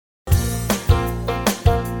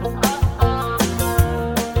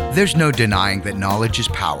There's no denying that knowledge is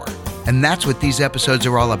power, and that's what these episodes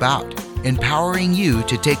are all about, empowering you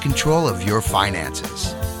to take control of your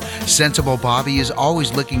finances. Sensible Bobby is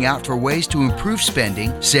always looking out for ways to improve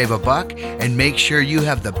spending, save a buck, and make sure you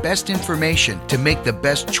have the best information to make the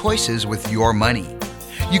best choices with your money.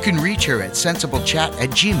 You can reach her at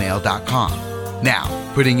sensiblechat@gmail.com.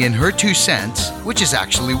 Now, putting in her 2 cents, which is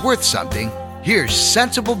actually worth something, here's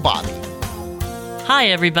Sensible Bobby. Hi,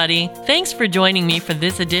 everybody. Thanks for joining me for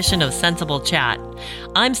this edition of Sensible Chat.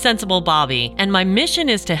 I'm Sensible Bobby, and my mission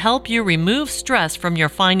is to help you remove stress from your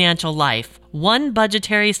financial life, one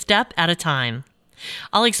budgetary step at a time.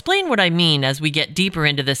 I'll explain what I mean as we get deeper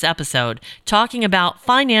into this episode, talking about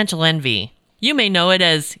financial envy. You may know it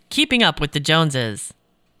as keeping up with the Joneses.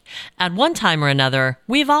 At one time or another,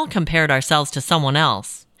 we've all compared ourselves to someone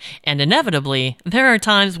else. And inevitably, there are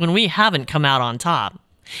times when we haven't come out on top.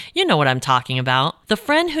 You know what I'm talking about. The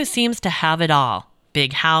friend who seems to have it all.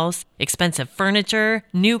 Big house, expensive furniture,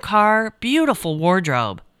 new car, beautiful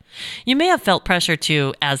wardrobe. You may have felt pressure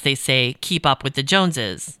to, as they say, keep up with the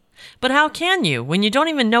Joneses. But how can you when you don't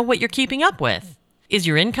even know what you're keeping up with? Is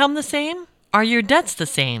your income the same? Are your debts the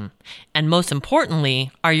same? And most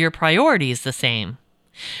importantly, are your priorities the same?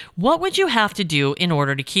 What would you have to do in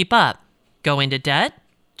order to keep up? Go into debt?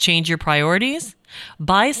 Change your priorities?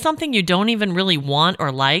 Buy something you don't even really want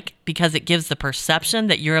or like because it gives the perception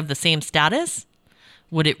that you're of the same status?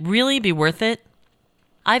 Would it really be worth it?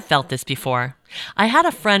 I've felt this before. I had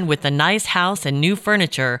a friend with a nice house and new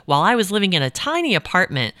furniture while I was living in a tiny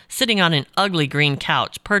apartment sitting on an ugly green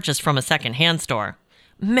couch purchased from a second-hand store.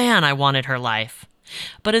 Man, I wanted her life.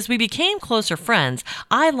 But as we became closer friends,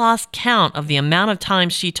 I lost count of the amount of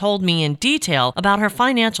times she told me in detail about her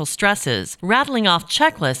financial stresses, rattling off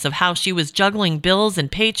checklists of how she was juggling bills and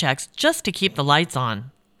paychecks just to keep the lights on.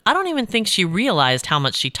 I don't even think she realized how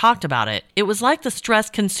much she talked about it. It was like the stress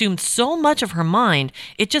consumed so much of her mind,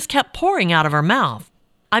 it just kept pouring out of her mouth.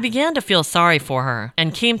 I began to feel sorry for her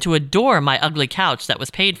and came to adore my ugly couch that was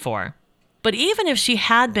paid for. But even if she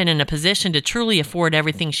had been in a position to truly afford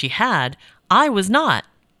everything she had, I was not.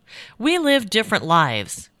 We live different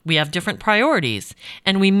lives, we have different priorities,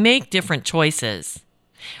 and we make different choices.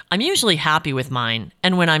 I'm usually happy with mine,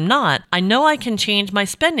 and when I'm not, I know I can change my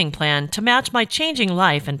spending plan to match my changing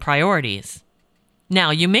life and priorities. Now,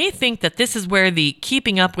 you may think that this is where the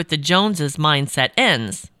keeping up with the Joneses mindset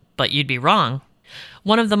ends, but you'd be wrong.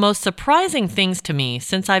 One of the most surprising things to me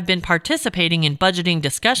since I've been participating in budgeting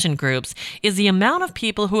discussion groups is the amount of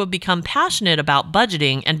people who have become passionate about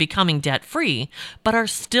budgeting and becoming debt-free, but are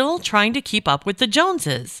still trying to keep up with the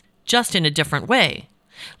Joneses, just in a different way.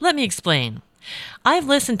 Let me explain. I've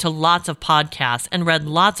listened to lots of podcasts and read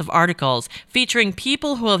lots of articles featuring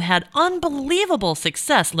people who have had unbelievable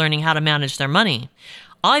success learning how to manage their money.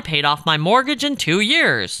 I paid off my mortgage in 2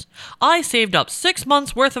 years. I saved up 6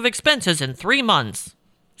 months' worth of expenses in 3 months.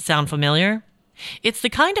 Sound familiar? It's the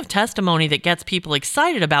kind of testimony that gets people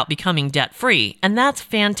excited about becoming debt-free, and that's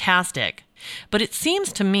fantastic. But it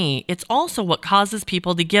seems to me it's also what causes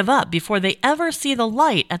people to give up before they ever see the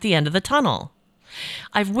light at the end of the tunnel.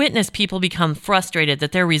 I've witnessed people become frustrated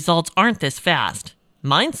that their results aren't this fast.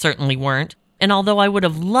 Mine certainly weren't. And although I would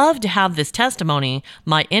have loved to have this testimony,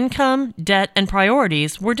 my income, debt, and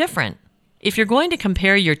priorities were different. If you're going to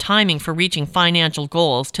compare your timing for reaching financial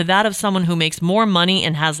goals to that of someone who makes more money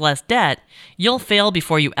and has less debt, you'll fail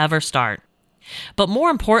before you ever start. But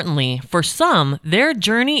more importantly, for some, their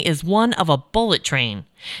journey is one of a bullet train.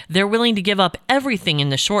 They're willing to give up everything in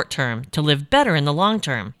the short term to live better in the long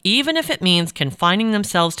term, even if it means confining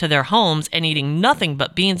themselves to their homes and eating nothing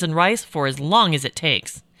but beans and rice for as long as it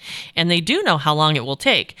takes. And they do know how long it will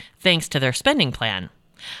take, thanks to their spending plan.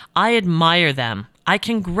 I admire them. I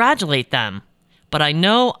congratulate them. But I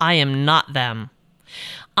know I am not them.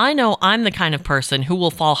 I know I'm the kind of person who will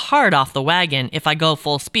fall hard off the wagon if I go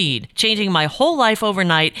full speed, changing my whole life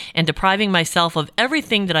overnight and depriving myself of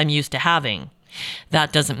everything that I'm used to having.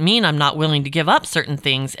 That doesn't mean I'm not willing to give up certain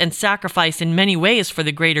things and sacrifice in many ways for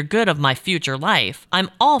the greater good of my future life. I'm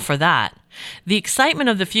all for that. The excitement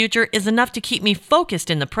of the future is enough to keep me focused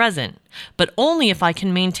in the present, but only if I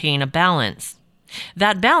can maintain a balance.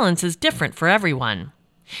 That balance is different for everyone.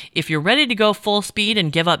 If you're ready to go full speed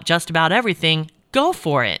and give up just about everything, go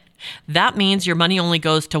for it. That means your money only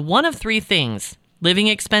goes to one of 3 things: living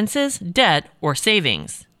expenses, debt, or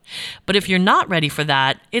savings. But if you're not ready for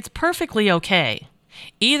that, it's perfectly okay.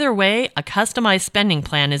 Either way, a customized spending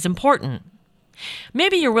plan is important.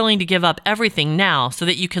 Maybe you're willing to give up everything now so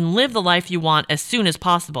that you can live the life you want as soon as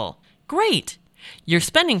possible. Great! Your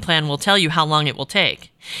spending plan will tell you how long it will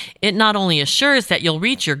take. It not only assures that you'll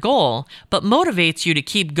reach your goal, but motivates you to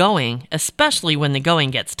keep going, especially when the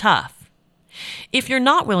going gets tough. If you're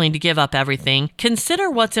not willing to give up everything, consider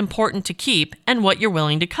what's important to keep and what you're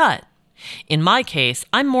willing to cut. In my case,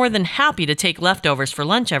 I'm more than happy to take leftovers for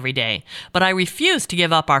lunch every day, but I refuse to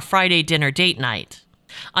give up our Friday dinner date night.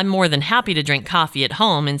 I'm more than happy to drink coffee at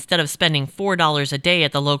home instead of spending $4 a day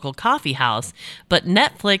at the local coffee house, but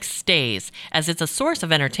Netflix stays as it's a source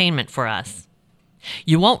of entertainment for us.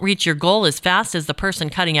 You won't reach your goal as fast as the person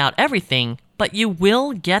cutting out everything, but you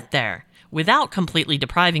will get there without completely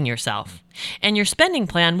depriving yourself. And your spending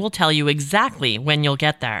plan will tell you exactly when you'll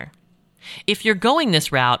get there. If you're going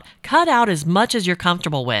this route, cut out as much as you're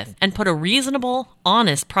comfortable with and put a reasonable,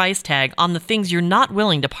 honest price tag on the things you're not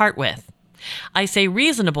willing to part with. I say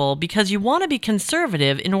reasonable because you want to be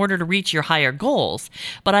conservative in order to reach your higher goals,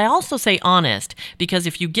 but I also say honest because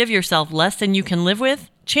if you give yourself less than you can live with,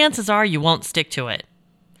 chances are you won't stick to it.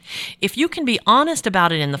 If you can be honest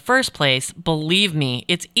about it in the first place, believe me,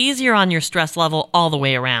 it's easier on your stress level all the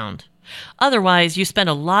way around. Otherwise, you spend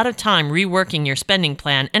a lot of time reworking your spending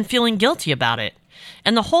plan and feeling guilty about it.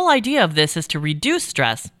 And the whole idea of this is to reduce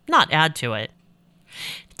stress, not add to it.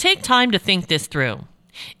 Take time to think this through.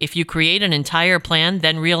 If you create an entire plan,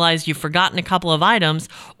 then realize you've forgotten a couple of items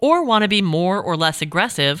or want to be more or less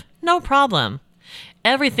aggressive, no problem.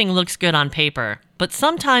 Everything looks good on paper, but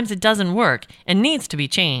sometimes it doesn't work and needs to be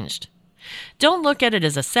changed. Don't look at it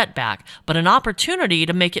as a setback, but an opportunity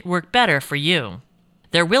to make it work better for you.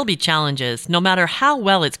 There will be challenges, no matter how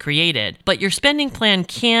well it's created, but your spending plan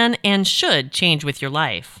can and should change with your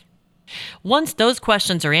life. Once those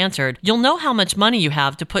questions are answered, you'll know how much money you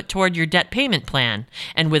have to put toward your debt payment plan,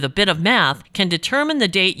 and with a bit of math, can determine the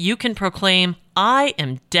date you can proclaim, "I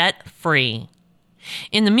am debt-free."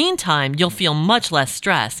 In the meantime, you'll feel much less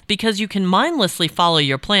stress because you can mindlessly follow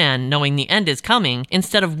your plan knowing the end is coming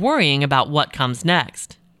instead of worrying about what comes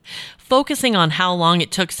next. Focusing on how long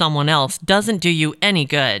it took someone else doesn't do you any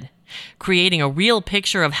good. Creating a real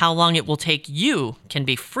picture of how long it will take you can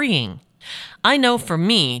be freeing. I know for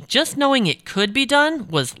me, just knowing it could be done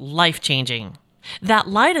was life-changing. That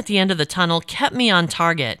light at the end of the tunnel kept me on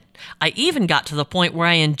target. I even got to the point where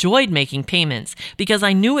I enjoyed making payments because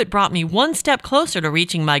I knew it brought me one step closer to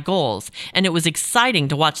reaching my goals, and it was exciting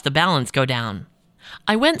to watch the balance go down.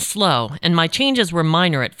 I went slow, and my changes were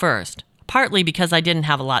minor at first, partly because I didn't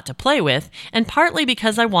have a lot to play with, and partly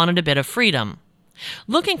because I wanted a bit of freedom.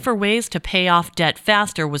 Looking for ways to pay off debt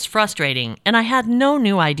faster was frustrating, and I had no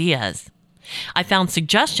new ideas. I found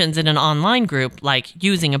suggestions in an online group like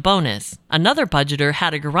using a bonus. Another budgeter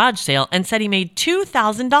had a garage sale and said he made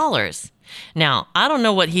 $2,000. Now, I don't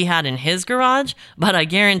know what he had in his garage, but I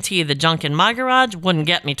guarantee the junk in my garage wouldn't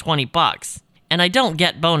get me $20. And I don't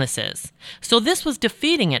get bonuses. So this was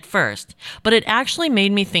defeating at first, but it actually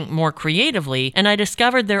made me think more creatively, and I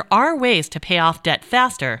discovered there are ways to pay off debt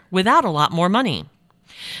faster without a lot more money.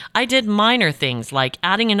 I did minor things like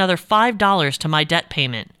adding another $5 to my debt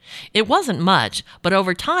payment. It wasn't much, but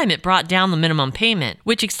over time it brought down the minimum payment,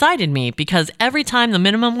 which excited me because every time the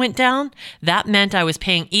minimum went down, that meant I was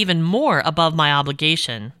paying even more above my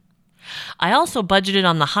obligation. I also budgeted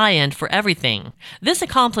on the high end for everything. This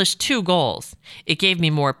accomplished two goals. It gave me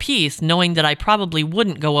more peace knowing that I probably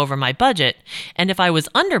wouldn't go over my budget, and if I was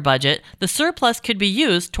under budget, the surplus could be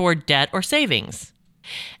used toward debt or savings.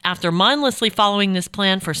 After mindlessly following this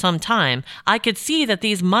plan for some time, I could see that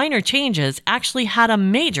these minor changes actually had a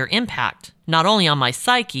major impact, not only on my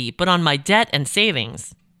psyche, but on my debt and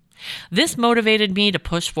savings. This motivated me to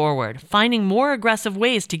push forward, finding more aggressive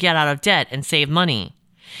ways to get out of debt and save money.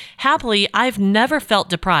 Happily, I've never felt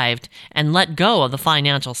deprived and let go of the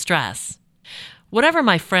financial stress. Whatever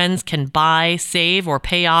my friends can buy, save, or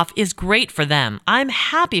pay off is great for them. I'm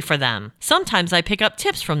happy for them. Sometimes I pick up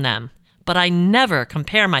tips from them, but I never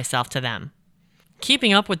compare myself to them.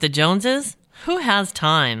 Keeping up with the Joneses? Who has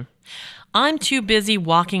time? I'm too busy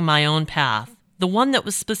walking my own path, the one that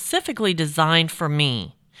was specifically designed for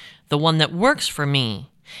me, the one that works for me,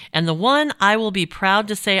 and the one I will be proud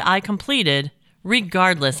to say I completed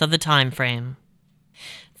regardless of the time frame.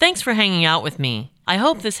 Thanks for hanging out with me. I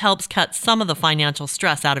hope this helps cut some of the financial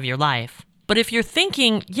stress out of your life. But if you're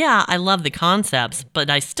thinking, yeah, I love the concepts, but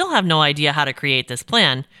I still have no idea how to create this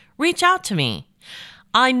plan, reach out to me.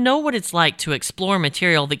 I know what it's like to explore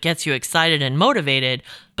material that gets you excited and motivated,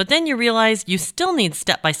 but then you realize you still need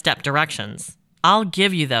step-by-step directions. I'll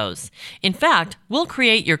give you those. In fact, we'll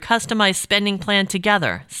create your customized spending plan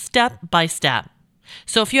together, step by step.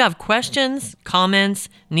 So if you have questions, comments,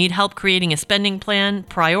 need help creating a spending plan,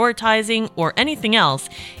 prioritizing, or anything else,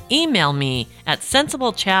 email me at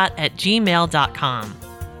sensiblechat@gmail.com.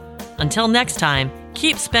 Until next time,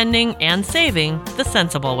 keep spending and saving the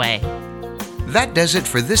sensible way. That does it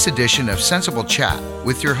for this edition of Sensible Chat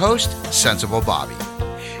with your host, Sensible Bobby.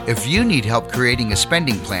 If you need help creating a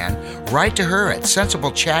spending plan, write to her at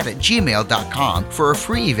sensiblechat@gmail.com for a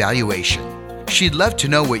free evaluation. She'd love to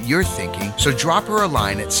know what you're thinking, so drop her a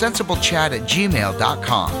line at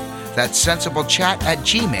sensiblechat@gmail.com. That's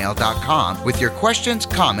sensiblechat@gmail.com with your questions,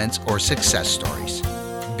 comments, or success stories.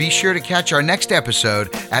 Be sure to catch our next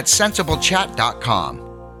episode at sensiblechat.com.